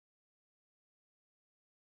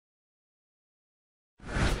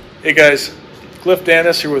Hey guys, Cliff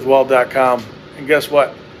Dennis here with Weld.com, and guess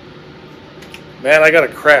what? Man, I got a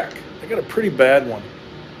crack. I got a pretty bad one.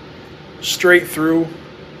 Straight through,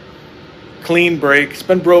 clean break. It's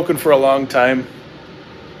been broken for a long time,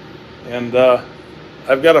 and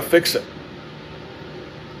I've got to fix it.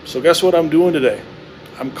 So guess what I'm doing today?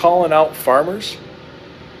 I'm calling out farmers.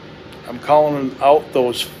 I'm calling out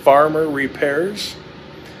those farmer repairs,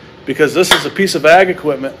 because this is a piece of ag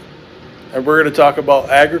equipment. And we're going to talk about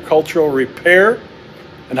agricultural repair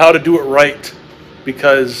and how to do it right.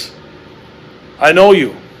 Because I know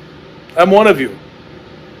you. I'm one of you.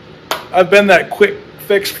 I've been that quick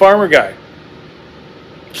fix farmer guy.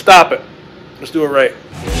 Stop it. Let's do it right.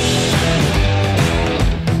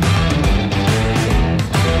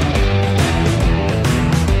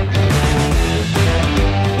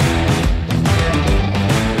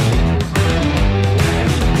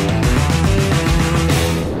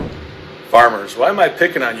 Farmers, why am I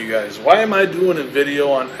picking on you guys? Why am I doing a video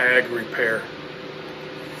on ag repair?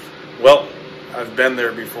 Well, I've been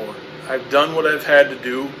there before. I've done what I've had to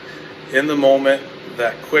do in the moment,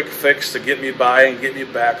 that quick fix to get me by and get me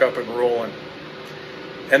back up and rolling.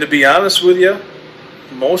 And to be honest with you,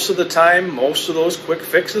 most of the time, most of those quick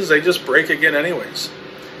fixes, they just break again anyways.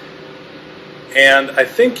 And I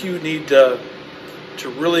think you need to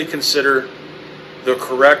really consider the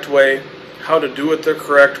correct way, how to do it the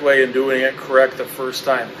correct way, and doing it correct the first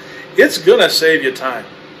time. It's gonna save you time.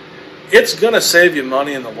 It's gonna save you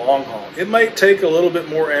money in the long haul. It might take a little bit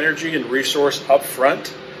more energy and resource up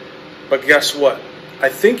front, but guess what? I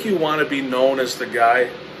think you want to be known as the guy.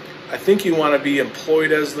 I think you want to be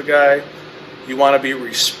employed as the guy. You want to be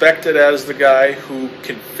respected as the guy who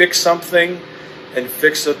can fix something and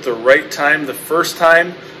fix it the right time the first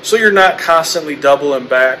time, so you're not constantly doubling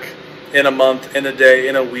back in a month, in a day,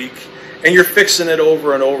 in a week, and you're fixing it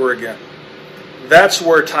over and over again. That's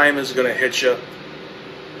where time is going to hit you.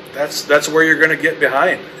 That's where you're going to get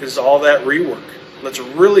behind, is all that rework. Let's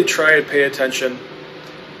really try and pay attention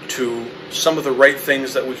to some of the right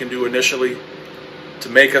things that we can do initially to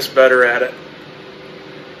make us better at it.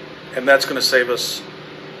 And that's going to save us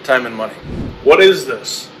time and money. What is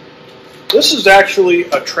this? This is actually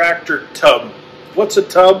a tractor tub. What's a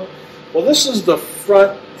tub? Well, this is the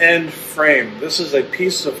front end frame. This is a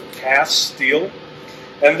piece of cast steel,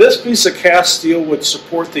 and this piece of cast steel would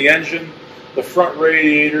support the engine, the front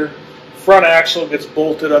radiator, front axle gets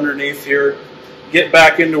bolted underneath here, get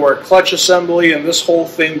back into our clutch assembly, and this whole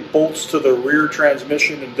thing bolts to the rear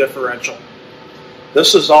transmission and differential.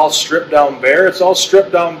 This is all stripped down bare. It's all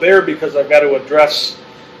stripped down bare because I've got to address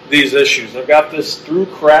these issues. I've got this through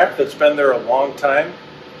crack that's been there a long time.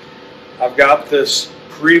 I've got this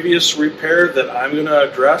previous repair that I'm going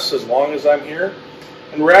to address as long as I'm here.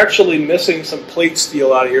 And we're actually missing some plate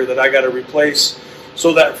steel out of here that I got to replace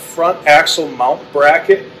so that front axle mount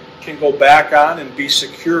bracket can go back on and be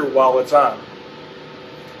secure while it's on.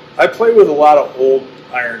 I play with a lot of old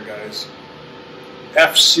iron guys.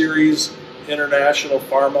 F-Series International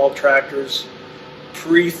Farmall tractors,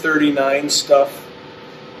 pre-39 stuff.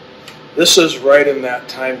 This is right in that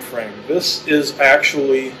time frame. This is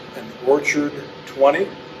actually an Orchard 20,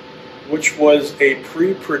 which was a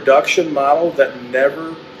pre-production model that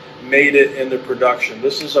never made it into production.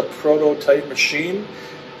 This is a prototype machine,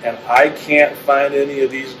 and I can't find any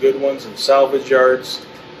of these good ones in salvage yards.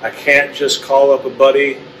 I can't just call up a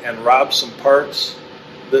buddy and rob some parts.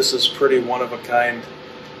 This is pretty one of a kind,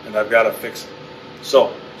 and I've got to fix it.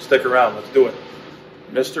 So, stick around, let's do it.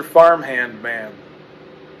 Mr. Farmhand Man,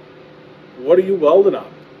 what are you welding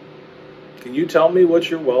on? Can you tell me what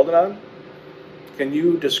you're welding on? Can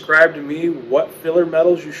you describe to me what filler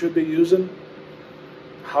metals you should be using?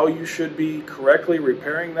 How you should be correctly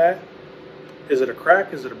repairing that? Is it a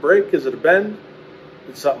crack? Is it a break? Is it a bend?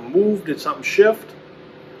 Did something move? Did something shift?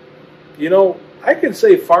 You know, I can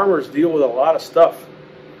say farmers deal with a lot of stuff.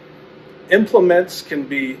 Implements can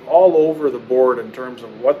be all over the board in terms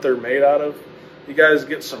of what they're made out of. You guys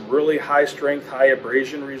get some really high strength, high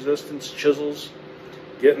abrasion resistance chisels.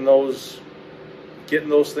 Getting those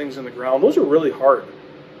things in the ground, those are really hard,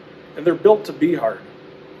 and they're built to be hard.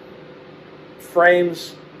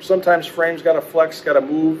 Frames, sometimes frames got to flex, got to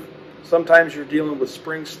move. Sometimes you're dealing with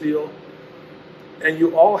spring steel, and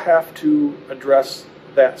you all have to address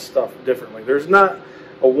that stuff differently. There's not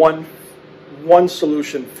a one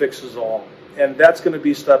solution fixes all, and that's going to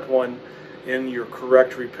be step one in your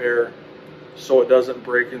correct repair so it doesn't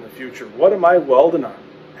break in the future. What am I welding on?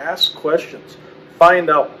 Ask questions, find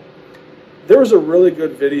out. There was a really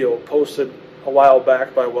good video posted a while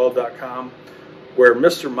back by Weld.com where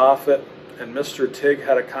Mr. Moffat and Mr. Tig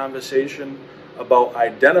had a conversation about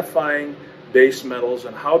identifying base metals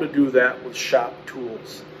and how to do that with shop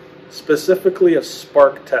tools, specifically a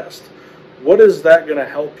spark test. What is that going to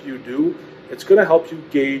help you do? It's going to help you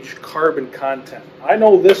gauge carbon content. I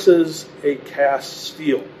know this is a cast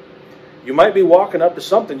steel. You might be walking up to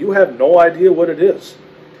something, you have no idea what it is.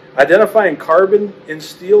 Identifying carbon in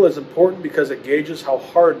steel is important because it gauges how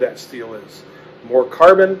hard that steel is. More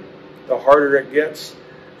carbon, the harder it gets,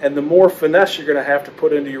 and the more finesse you're going to have to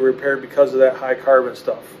put into your repair because of that high carbon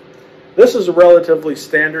stuff. This is relatively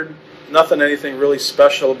standard, anything really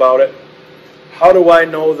special about it. How do I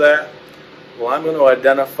know that? Well, I'm going to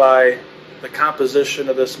identify the composition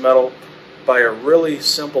of this metal by a really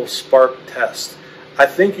simple spark test. I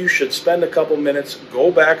think you should spend a couple minutes,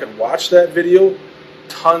 go back and watch that video.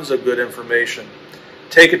 Tons of good information.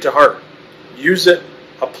 Take it to heart. Use it.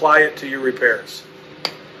 Apply it to your repairs.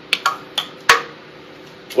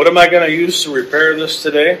 What am I going to use to repair this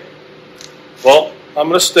today? Well, I'm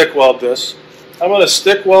going to stick weld this. I'm going to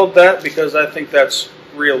stick weld that because I think that's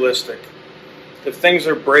realistic. If things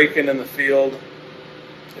are breaking in the field,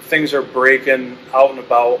 if things are breaking out and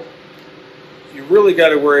about, you really got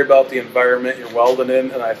to worry about the environment you're welding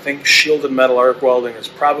in, and I think shielded metal arc welding is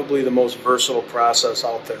probably the most versatile process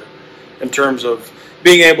out there in terms of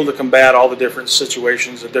being able to combat all the different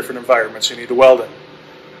situations and different environments you need to weld in.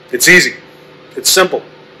 It's easy. It's simple.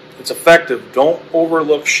 It's effective. Don't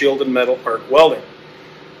overlook shielded metal arc welding.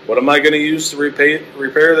 What am I going to use to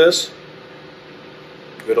repair this?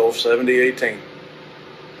 Good old 7018.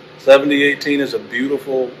 7018 is a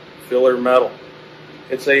beautiful filler metal.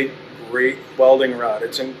 It's a great welding rod.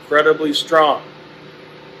 It's incredibly strong.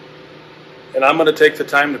 And I'm going to take the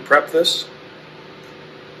time to prep this.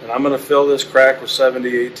 And I'm going to fill this crack with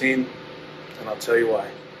 7018. And I'll tell you why.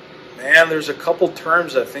 Man, there's a couple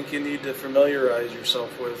terms I think you need to familiarize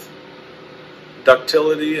yourself with.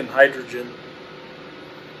 Ductility and hydrogen.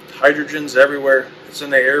 Hydrogen's everywhere. It's in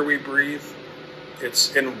the air we breathe.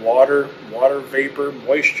 It's in water, water vapor,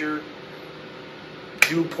 moisture,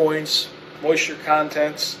 dew points, moisture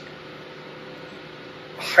contents.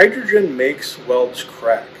 Hydrogen makes welds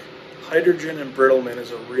crack. Hydrogen embrittlement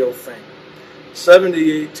is a real thing.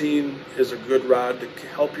 7018 is a good rod to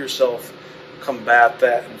help yourself combat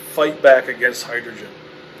that and fight back against hydrogen.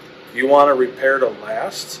 If you want a repair to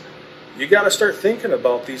last, you got to start thinking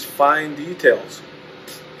about these fine details.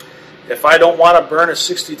 If I don't want to burn a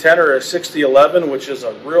 6010 or a 6011, which is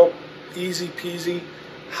a real easy peasy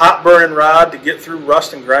hot burning rod to get through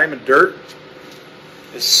rust and grime and dirt,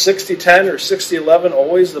 is 6010 or 6011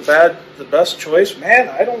 always the best choice? Man,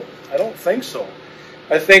 I don't think so.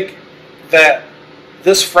 I think that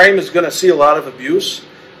this frame is going to see a lot of abuse.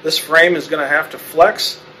 This frame is going to have to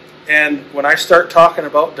flex, and when I start talking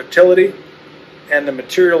about ductility and the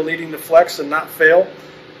material needing to flex and not fail,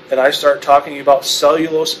 and I start talking about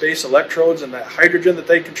cellulose-based electrodes and that hydrogen that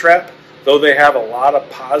they can trap, though they have a lot of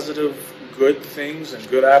positive good things and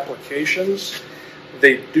good applications,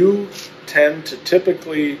 they do tend to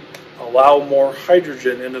typically allow more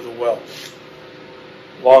hydrogen into the weld.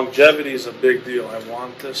 Longevity is a big deal. I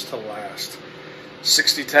want this to last.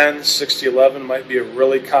 6010, 6011 might be a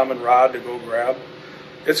really common rod to go grab.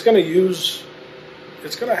 It's going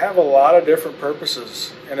to have a lot of different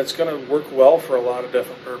purposes, and it's going to work well for a lot of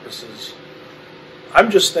different purposes.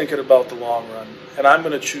 I'm just thinking about the long run, and I'm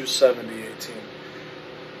going to choose 7018.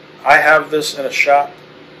 I have this in a shop.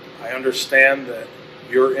 I understand that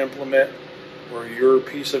your implement or your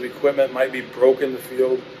piece of equipment might be broke in the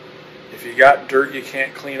field. If you got dirt you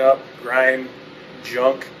can't clean up, grime,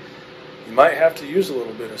 junk, you might have to use a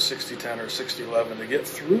little bit of 6010 or 6011 to get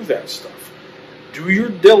through that stuff. Do your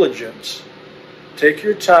diligence. Take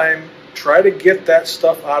your time. Try to get that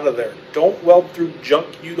stuff out of there. Don't weld through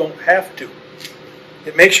junk you don't have to.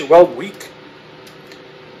 It makes your weld weak.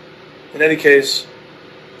 In any case,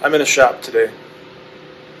 I'm in a shop today.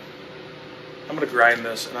 I'm going to grind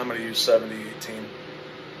this, and I'm going to use 7018.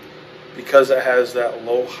 Because it has that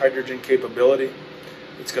low hydrogen capability,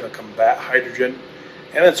 it's going to combat hydrogen,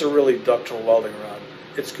 and it's a really ductile welding rod.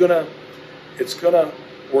 It's going to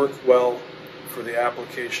work well for the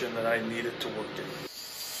application that I need it to work in.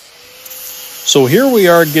 So here we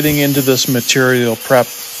are getting into this material prep,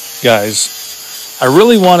 guys. I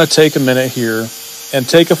really want to take a minute here and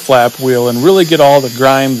take a flap wheel and really get all the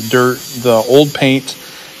grime, the dirt, the old paint,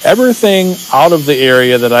 everything out of the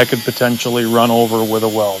area that I could potentially run over with a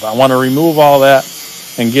weld. I want to remove all that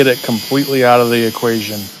and get it completely out of the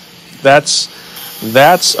equation. That's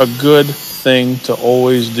a good thing to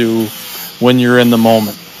always do when you're in the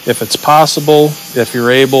moment. If it's possible, if you're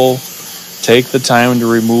able, take the time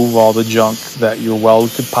to remove all the junk that your weld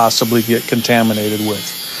could possibly get contaminated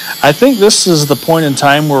with. I think this is the point in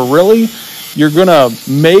time where really you're going to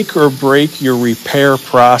make or break your repair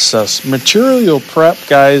process. Material prep,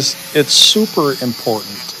 guys, it's super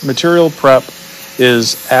important. Material prep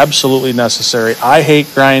is absolutely necessary. I hate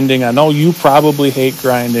grinding. I know you probably hate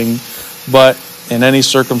grinding, but in any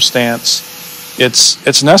circumstance,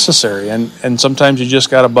 it's necessary, and sometimes you just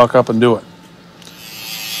got to buck up and do it.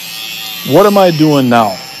 What am I doing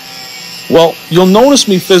now? Well, you'll notice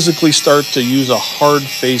me physically start to use a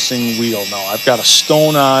hard-facing wheel now. I've got a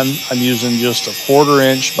stone on. I'm using just a 1/4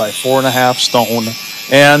 inch by 4.5 stone,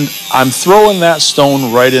 and I'm throwing that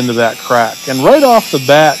stone right into that crack. And right off the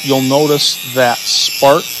bat, you'll notice that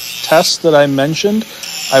spark test that I mentioned.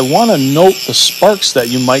 I want to note the sparks that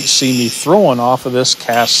you might see me throwing off of this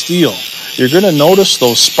cast steel. You're going to notice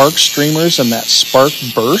those spark streamers, and that spark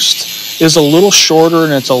burst is a little shorter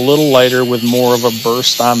and it's a little lighter with more of a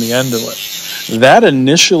burst on the end of it. That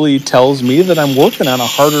initially tells me that I'm working on a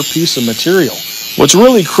harder piece of material. What's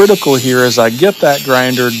really critical here is I get that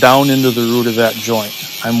grinder down into the root of that joint.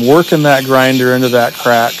 I'm working that grinder into that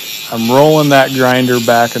crack. I'm rolling that grinder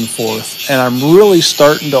back and forth, and I'm really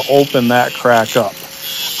starting to open that crack up.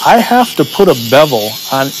 I have to put a bevel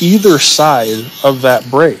on either side of that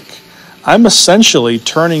break. I'm essentially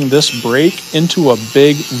turning this break into a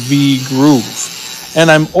big V groove,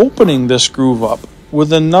 and I'm opening this groove up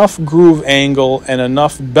with enough groove angle and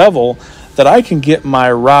enough bevel that I can get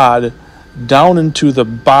my rod down into the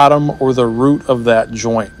bottom or the root of that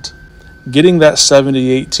joint, getting that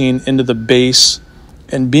 70-18 into the base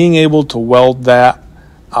and being able to weld that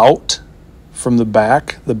out from the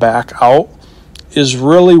back out is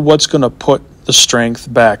really what's going to put the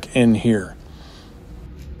strength back in here.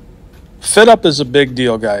 Fit up is a big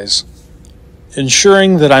deal, guys.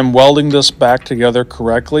 Ensuring that I'm welding this back together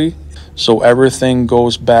correctly so everything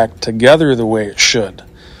goes back together the way it should.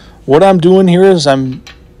 What I'm doing here is I'm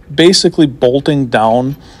basically bolting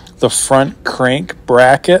down the front crank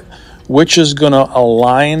bracket, which is going to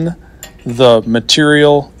align the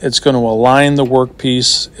material, it's going to align the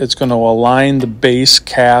workpiece, it's going to align the base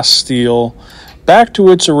cast steel back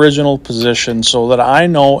to its original position so that I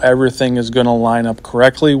know everything is going to line up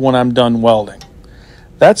correctly when I'm done welding.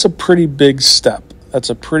 That's a pretty big step. That's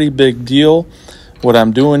a pretty big deal. What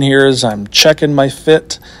I'm doing here is I'm checking my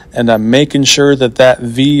fit, and I'm making sure that that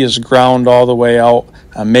V is ground all the way out.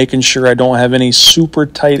 I'm making sure I don't have any super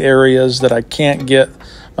tight areas that I can't get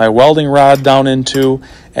my welding rod down into,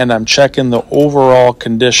 and I'm checking the overall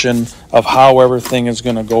condition of how everything is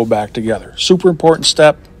going to go back together. Super important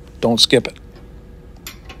step. Don't skip it.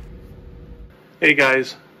 Hey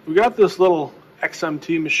guys, we got this little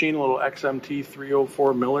XMT machine, a little XMT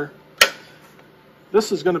 304 miller.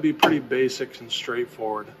 This is going to be pretty basic and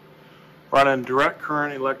straightforward. Running direct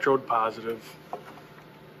current electrode positive.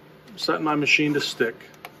 Setting my machine to stick.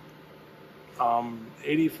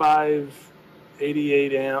 85,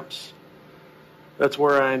 88 amps. That's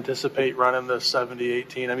where I anticipate running the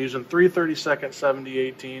 70-18. I'm using 3/32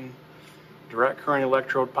 70-18. Direct current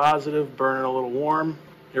electrode positive, burning a little warm.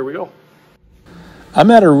 Here we go. I'm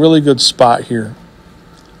at a really good spot here.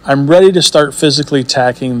 I'm ready to start physically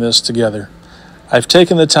tacking this together. I've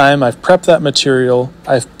taken the time, I've prepped that material,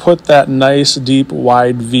 I've put that nice deep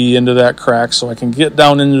wide V into that crack so I can get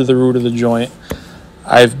down into the root of the joint.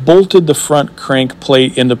 I've bolted the front crank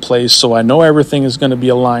plate into place so I know everything is going to be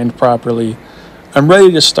aligned properly. I'm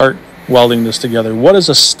ready to start welding this together. What is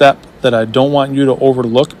a step that I don't want you to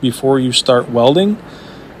overlook before you start welding?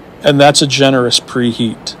 And that's a generous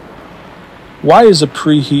preheat. Why is a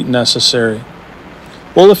preheat necessary?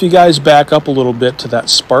 Well, if you guys back up a little bit to that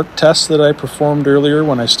spark test that I performed earlier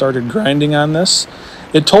when I started grinding on this,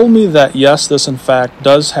 it told me that yes, this in fact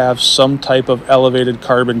does have some type of elevated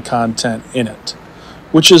carbon content in it,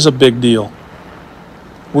 which is a big deal.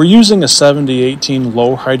 We're using a 70-18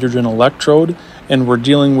 low hydrogen electrode, and we're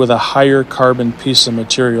dealing with a higher carbon piece of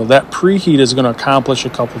material. That preheat is going to accomplish a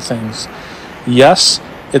couple things. Yes,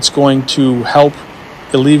 it's going to help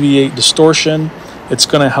alleviate distortion. It's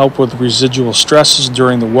going to help with residual stresses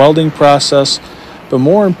during the welding process, but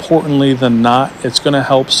more importantly than not, it's going to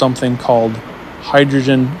help something called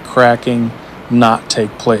hydrogen cracking not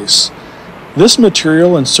take place. This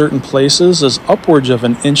material in certain places is upwards of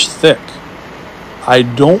 1 inch thick. I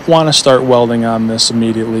don't want to start welding on this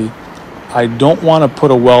immediately. I don't want to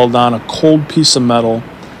put a weld on a cold piece of metal.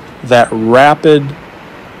 That rapid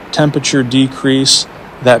temperature decrease,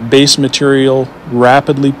 that base material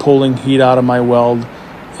rapidly pulling heat out of my weld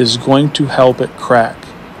is going to help it crack.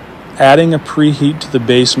 Adding a preheat to the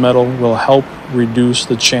base metal will help reduce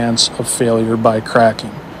the chance of failure by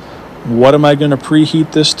cracking. What am I going to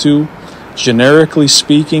preheat this to? Generically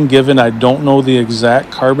speaking, given I don't know the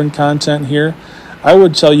exact carbon content here, I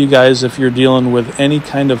would tell you guys, if you're dealing with any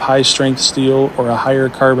kind of high strength steel or a higher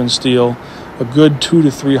carbon steel, a good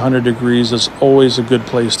 200 to 300 degrees is always a good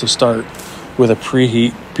place to start with a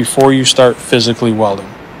preheat before you start physically welding.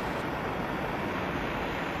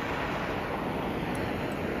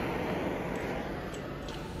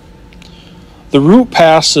 The root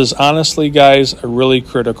pass is honestly, guys, a really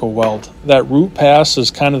critical weld. That root pass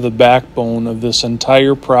is kind of the backbone of this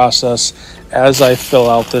entire process as I fill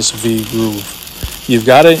out this V groove. You've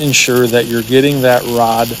got to ensure that you're getting that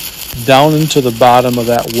rod down into the bottom of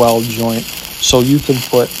that weld joint so you can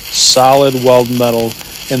put solid weld metal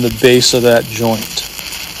in the base of that joint.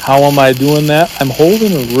 How am I doing that? I'm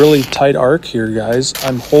holding a really tight arc here, guys.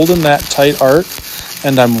 I'm holding that tight arc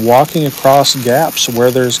and I'm walking across gaps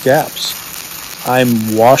where there's gaps.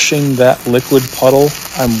 I'm washing that liquid puddle.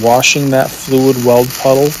 I'm washing that fluid weld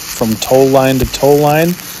puddle from toe line to toe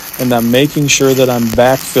line, and I'm making sure that I'm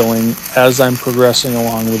backfilling as I'm progressing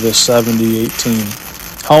along with this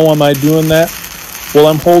 70-18. How am I doing that? Well,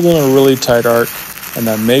 I'm holding a really tight arc, and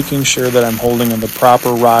I'm making sure that I'm holding on the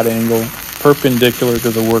proper rod angle perpendicular to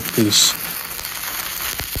the workpiece.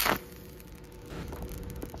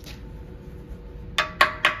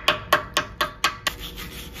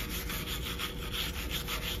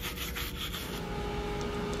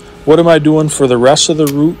 What am I doing for the rest of the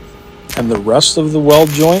root and the rest of the weld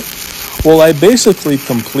joint? Well, I basically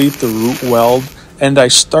complete the root weld and I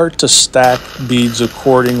start to stack beads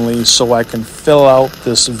accordingly so I can fill out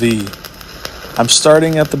this V. I'm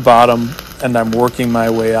starting at the bottom and I'm working my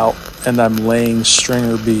way out and I'm laying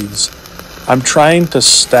stringer beads. I'm trying to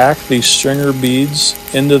stack these stringer beads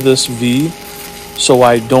into this V so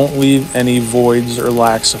I don't leave any voids or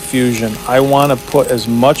lacks of fusion. I want to put as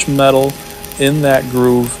much metal in that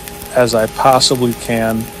groove as I possibly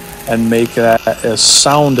can and make that as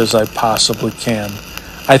sound as I possibly can.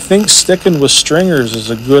 I think sticking with stringers is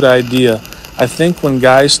a good idea. I think when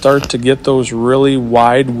guys start to get those really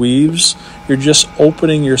wide weaves, you're just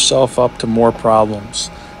opening yourself up to more problems.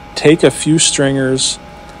 Take a few stringers,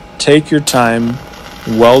 take your time,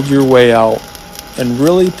 weld your way out, and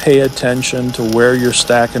really pay attention to where you're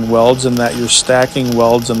stacking welds and that you're stacking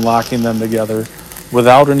welds and locking them together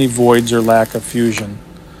without any voids or lack of fusion.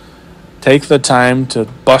 Take the time to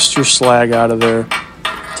bust your slag out of there.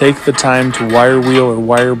 Take the time to wire wheel or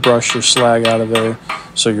wire brush your slag out of there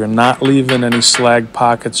so you're not leaving any slag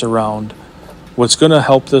pockets around. What's going to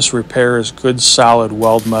help this repair is good solid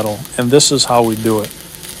weld metal, and this is how we do it.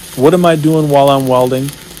 What am I doing while I'm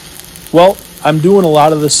welding? Well, I'm doing a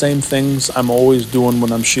lot of the same things I'm always doing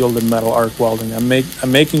when I'm shielded metal arc welding. I'm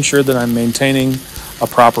making sure that I'm maintaining a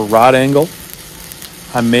proper rod angle.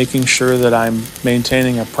 I'm making sure that I'm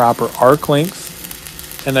maintaining a proper arc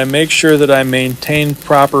length, and I make sure that I maintain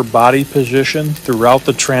proper body position throughout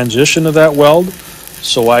the transition of that weld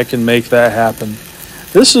so I can make that happen.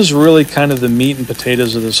 This is really kind of the meat and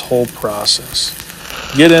potatoes of this whole process.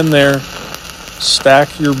 Get in there,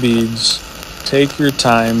 stack your beads, take your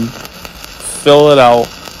time, fill it out.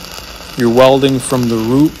 You're welding from the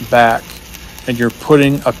root back, and you're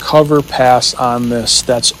putting a cover pass on this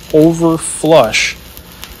that's over flush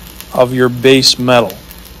of your base metal.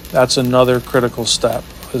 That's another critical step,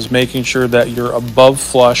 is making sure that you're above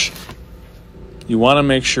flush. You want to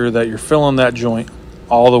make sure that you're filling that joint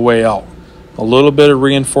all the way out. A little bit of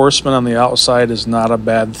reinforcement on the outside is not a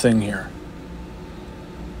bad thing here.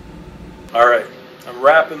 Alright, I'm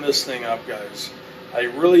wrapping this thing up, guys. I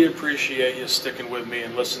really appreciate you sticking with me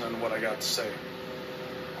and listening to what I got to say.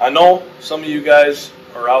 I know some of you guys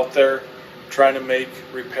are out there trying to make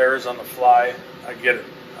repairs on the fly. I get it.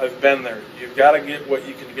 I've been there. You've got to get what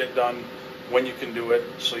you can get done when you can do it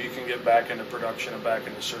so you can get back into production and back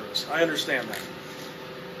into service. I understand that.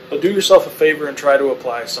 But do yourself a favor and try to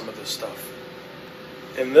apply some of this stuff.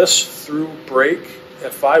 In this through break,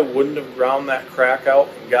 if I wouldn't have ground that crack out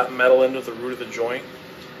and got metal into the root of the joint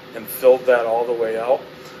and filled that all the way out,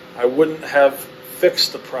 I wouldn't have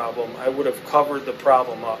fixed the problem. I would have covered the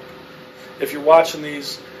problem up. If you're watching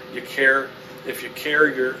these, you care. If you care,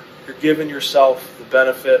 you're giving yourself the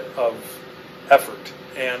benefit of effort,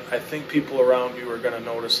 and I think people around you are going to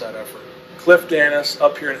notice that effort. Cliff Danis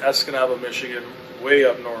up here in Escanaba, Michigan, way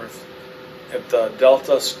up north at the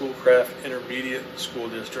Delta Schoolcraft Intermediate School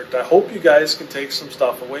District. I hope you guys can take some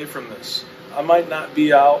stuff away from this. I might not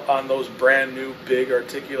be out on those brand new big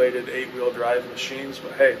articulated 8-wheel drive machines,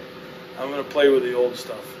 but hey, I'm going to play with the old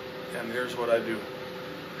stuff, and here's what I do.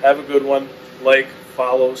 Have a good one. Like,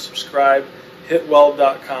 follow, subscribe. Hit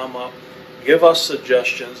Weld.com up. Give us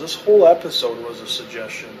suggestions. This whole episode was a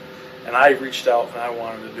suggestion, and I reached out and I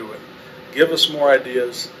wanted to do it. Give us more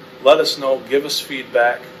ideas. Let us know. Give us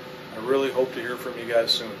feedback. I really hope to hear from you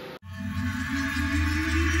guys soon.